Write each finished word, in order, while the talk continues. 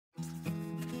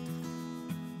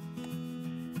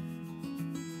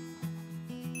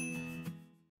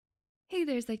Hey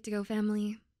there, Psych2Go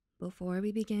family. Before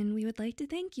we begin, we would like to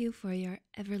thank you for your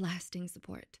everlasting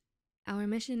support. Our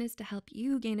mission is to help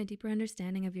you gain a deeper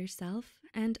understanding of yourself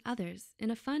and others in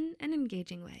a fun and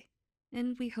engaging way.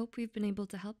 And we hope we've been able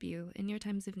to help you in your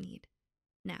times of need.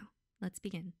 Now, let's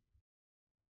begin.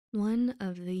 One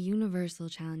of the universal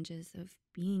challenges of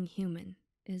being human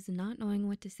is not knowing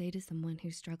what to say to someone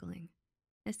who's struggling,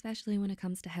 especially when it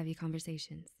comes to heavy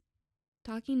conversations.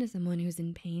 Talking to someone who's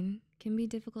in pain can be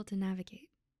difficult to navigate,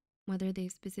 whether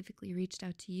they've specifically reached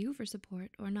out to you for support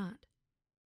or not.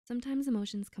 Sometimes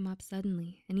emotions come up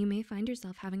suddenly, and you may find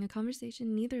yourself having a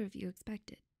conversation neither of you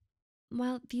expected.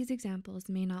 While these examples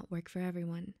may not work for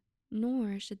everyone,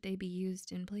 nor should they be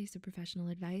used in place of professional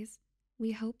advice,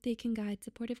 we hope they can guide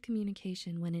supportive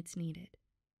communication when it's needed.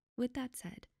 With that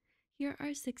said, here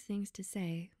are 6 things to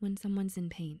say when someone's in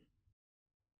pain.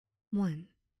 1.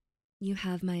 You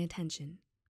have my attention.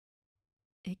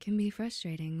 It can be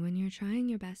frustrating when you're trying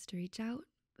your best to reach out,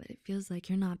 but it feels like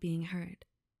you're not being heard.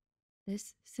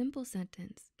 This simple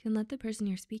sentence can let the person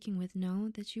you're speaking with know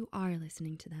that you are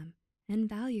listening to them and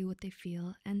value what they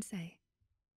feel and say.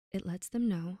 It lets them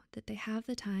know that they have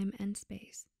the time and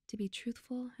space to be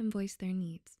truthful and voice their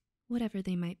needs, whatever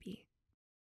they might be.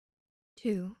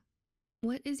 2.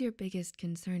 What is your biggest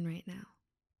concern right now?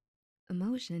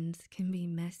 Emotions can be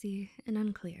messy and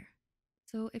unclear.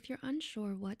 So if you're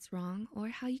unsure what's wrong or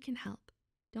how you can help,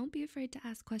 don't be afraid to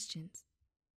ask questions.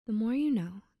 The more you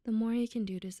know, the more you can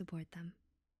do to support them.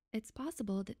 It's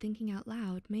possible that thinking out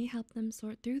loud may help them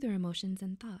sort through their emotions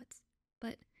and thoughts,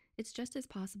 but it's just as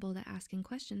possible that asking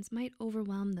questions might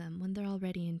overwhelm them when they're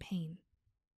already in pain.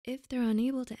 If they're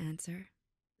unable to answer,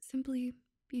 simply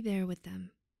be there with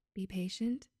them, be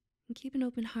patient, and keep an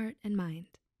open heart and mind.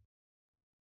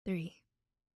 3.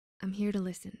 I'm here to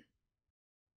listen.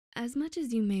 As much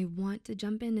as you may want to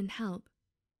jump in and help,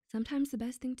 sometimes the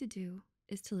best thing to do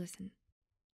is to listen.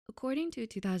 According to a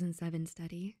 2007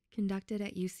 study conducted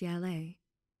at UCLA,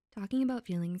 talking about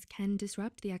feelings can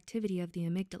disrupt the activity of the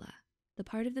amygdala, the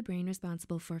part of the brain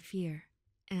responsible for fear,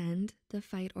 and the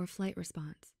fight or flight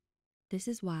response. This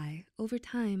is why, over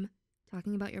time,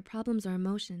 talking about your problems or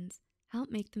emotions help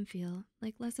make them feel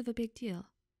like less of a big deal.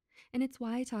 And it's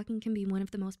why talking can be one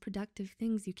of the most productive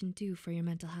things you can do for your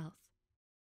mental health.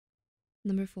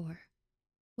 4,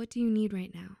 what do you need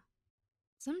right now?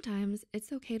 Sometimes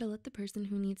it's okay to let the person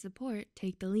who needs support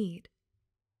take the lead.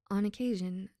 On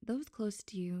occasion, those close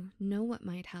to you know what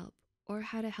might help or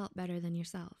how to help better than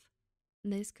yourself.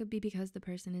 This could be because the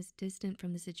person is distant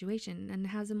from the situation and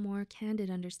has a more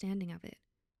candid understanding of it,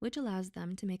 which allows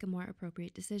them to make a more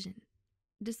appropriate decision.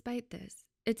 Despite this,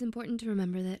 it's important to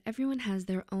remember that everyone has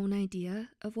their own idea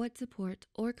of what support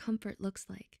or comfort looks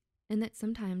like, and that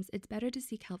sometimes it's better to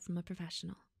seek help from a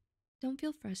professional. Don't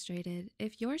feel frustrated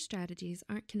if your strategies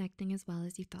aren't connecting as well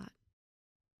as you thought.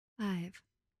 5,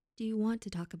 do you want to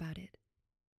talk about it?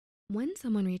 When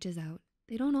someone reaches out,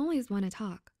 they don't always want to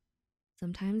talk.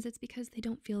 Sometimes it's because they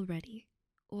don't feel ready,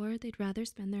 or they'd rather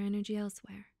spend their energy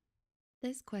elsewhere.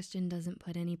 This question doesn't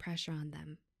put any pressure on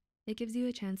them. It gives you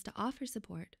a chance to offer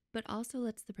support, but also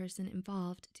lets the person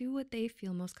involved do what they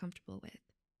feel most comfortable with.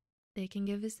 They can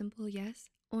give a simple yes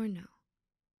or no.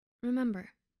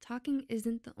 Remember, talking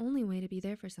isn't the only way to be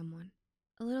there for someone.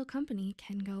 A little company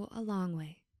can go a long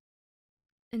way.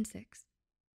 And 6,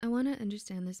 I want to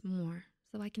understand this more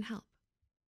so I can help.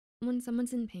 When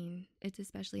someone's in pain, it's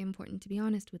especially important to be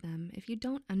honest with them if you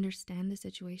don't understand the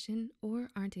situation or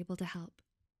aren't able to help.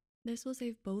 This will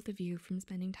save both of you from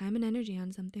spending time and energy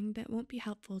on something that won't be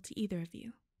helpful to either of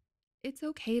you. It's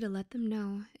okay to let them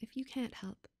know if you can't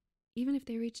help, even if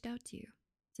they reached out to you,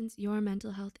 since your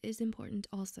mental health is important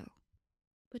also.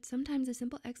 But sometimes a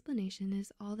simple explanation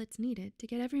is all that's needed to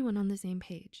get everyone on the same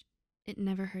page. It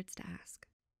never hurts to ask.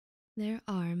 There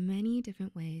are many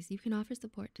different ways you can offer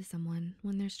support to someone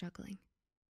when they're struggling.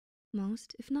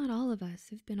 Most, if not all of us,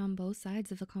 have been on both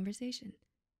sides of a conversation,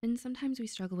 and sometimes we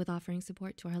struggle with offering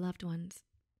support to our loved ones.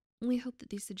 We hope that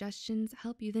these suggestions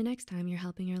help you the next time you're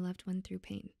helping your loved one through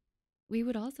pain. We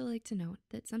would also like to note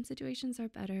that some situations are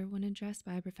better when addressed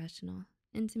by a professional,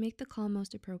 and to make the call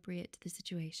most appropriate to the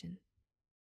situation.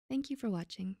 Thank you for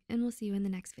watching, and we'll see you in the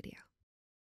next video.